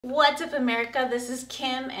What's up, America? This is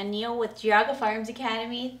Kim and Neil with Geauga Firearms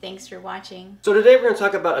Academy. Thanks for watching. So today we're going to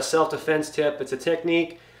talk about a self-defense tip. It's a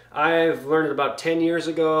technique I've learned it about 10 years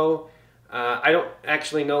ago. I don't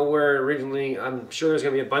actually know where originally. I'm sure there's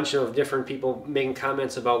going to be a bunch of different people making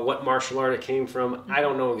comments about what martial art it came from. I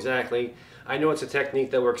don't know exactly. I know it's a technique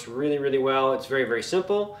that works really, really well. It's very, very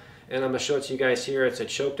simple. And I'm going to show it to you guys here. It's a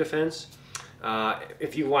choke defense.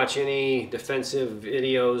 If you watch any defensive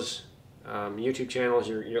videos, YouTube channels,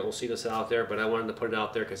 you'll see this out there, but I wanted to put it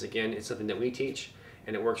out there because, again, it's something that we teach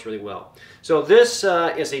and it works really well. So this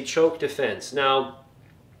is a choke defense. Now,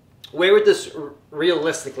 where would this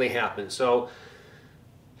realistically happen? So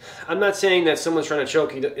I'm not saying that someone's trying to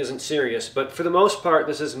choke you isn't serious, but for the most part,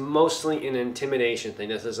 this is mostly an intimidation thing.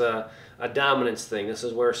 This is a dominance thing. This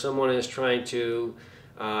is where someone is trying to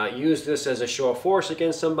use this as a show of force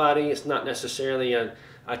against somebody. It's not necessarily a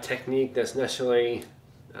technique that's necessarily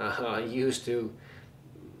used to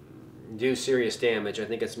do serious damage. I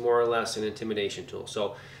think it's more or less an intimidation tool.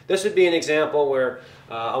 So this would be an example where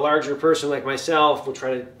a larger person like myself will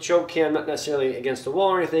try to choke Kim, not necessarily against the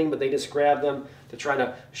wall or anything, but they just grab them to try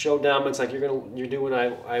to show dominance, like you're doing what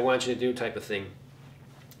I want you to do type of thing.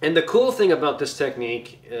 And the cool thing about this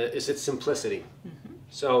technique is its simplicity.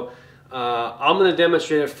 So I'm going to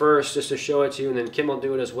demonstrate it first just to show it to you, and then Kim will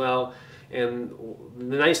do it as well. And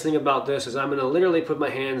the nice thing about this is I'm going to literally put my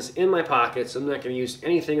hands in my pockets. I'm not going to use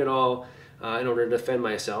anything at all in order to defend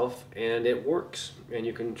myself, and it works. And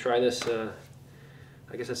you can try this.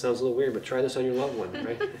 I guess that sounds a little weird, but try this on your loved one,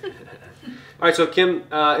 right? All right, so Kim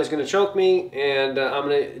is going to choke me, and I'm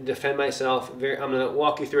going to defend myself. I'm going to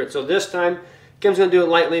walk you through it. So this time, Kim's going to do it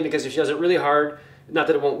lightly because if she does it really hard, not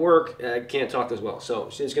that it won't work, I can't talk as well. So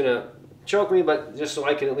she's going to choke me, but just so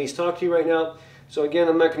I can at least talk to you right now. So again,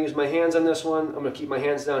 I'm not going to use my hands on this one. I'm going to keep my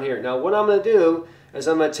hands down here. Now what I'm going to do is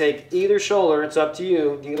I'm going to take either shoulder. It's up to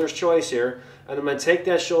you, dealer's choice here. And I'm going to take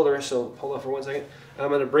that shoulder, so hold on for 1 second. I'm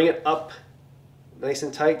going to bring it up nice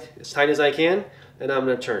and tight as I can, and I'm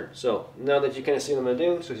going to turn. So now that you kind of see what I'm going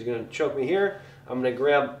to do, so he's going to choke me here. I'm going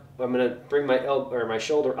to bring my elbow or my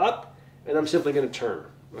shoulder up, and I'm simply going to turn.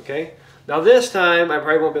 Okay? Now this time, I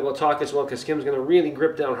probably won't be able to talk as well because Kim's going to really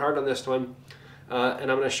grip down hard on this one.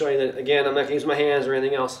 And I'm going to show you that, again, I'm not going to use my hands or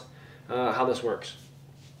anything else, how this works.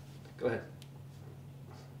 Go ahead.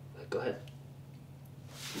 Go ahead.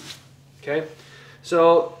 Okay?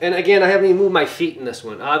 So, and again, I haven't even moved my feet in this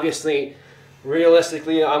one. Obviously,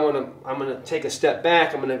 realistically, I'm going to take a step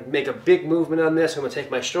back. I'm going to make a big movement on this. I'm going to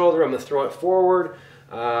take my shoulder. I'm going to throw it forward.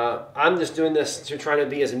 I'm just doing this to try to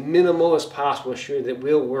be as minimal as possible, sure that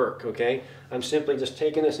will work, okay? I'm simply just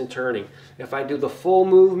taking this and turning. If I do the full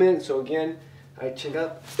movement, so again, I chin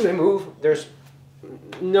up and I move, there's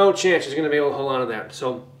no chance she's going to be able to hold on to that.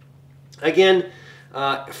 So again,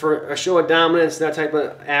 for a show of dominance, that type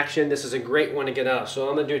of action, this is a great one to get out. So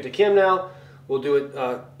I'm going to do it to Kim now. We'll do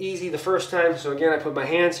it easy the first time. So again, I put my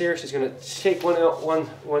hands here. She's going to take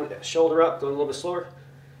one shoulder up, go a little bit slower,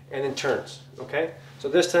 and then turns. Okay? So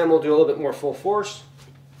this time we'll do a little bit more full force.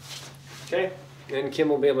 Okay? And Kim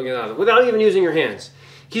will be able to get out of it without even using your hands.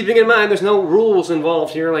 Keeping in mind, there's no rules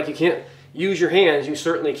involved here. Like you can't use your hands. You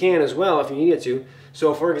certainly can as well if you needed to.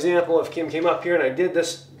 So for example, if Kim came up here and I did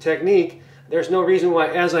this technique, there's no reason why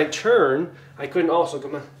as I turn, I couldn't also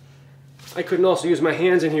use my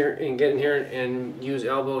hands in here and get in here and use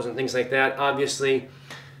elbows and things like that. Obviously,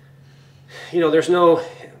 you know, there's no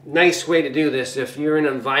nice way to do this. If you're in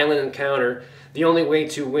a violent encounter, the only way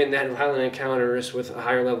to win that violent encounter is with a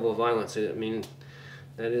higher level of violence. I mean,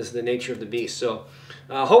 that is the nature of the beast. So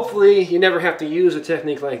hopefully you never have to use a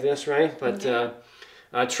technique like this, right? But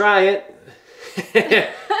try it.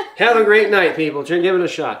 Have a great night, people. Give it a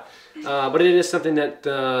shot. But it is something that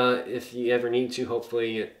if you ever need to,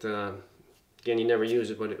 hopefully again, you never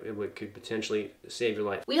use it, but it could potentially save your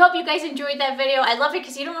life. We hope you guys enjoyed that video. I love it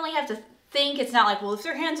because you don't really have to think. It's not like, well, if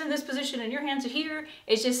your hand's in this position and your hands are here.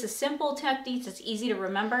 It's just a simple technique that's easy to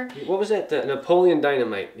remember. What was that? Napoleon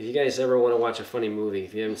Dynamite. If you guys ever want to watch a funny movie,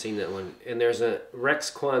 if you haven't seen that one, and there's a Rex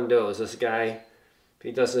Kwon Do is this guy.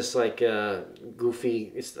 He does this like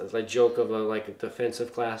goofy, it's like joke of like a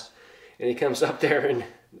defensive class, and he comes up there and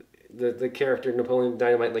the character Napoleon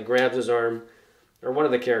Dynamite like grabs his arm. Or one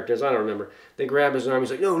of the characters, I don't remember. They grab his arm.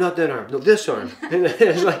 He's like, "No, not that arm. No, this arm." And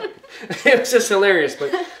it's like, it was just hilarious.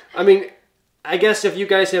 But I mean, I guess if you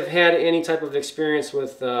guys have had any type of experience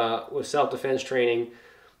with self-defense training,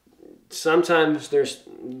 sometimes there's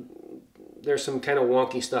some kind of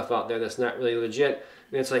wonky stuff out there that's not really legit.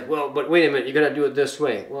 And it's like, well, but wait a minute, you got to do it this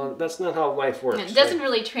way. Well, that's not how life works. It doesn't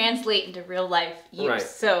really translate into real life use. Right.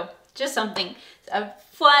 So just something, a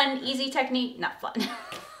fun, easy technique, not fun.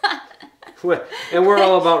 And we're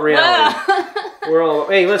all about reality. Wow. We're all,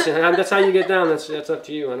 hey, listen, that's how you get down. That's up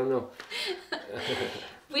to you. I don't know.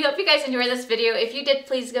 We hope you guys enjoyed this video. If you did,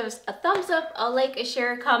 please give us a thumbs up, a like, a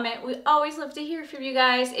share, a comment. We always love to hear from you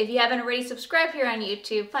guys. If you haven't already, subscribe here on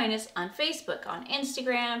YouTube. Find us on Facebook, on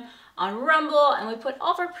Instagram, on Rumble, and we put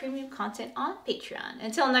all of our premium content on Patreon.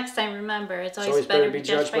 Until next time, remember, it's always better to be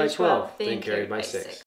judged by 12 than carried by 6.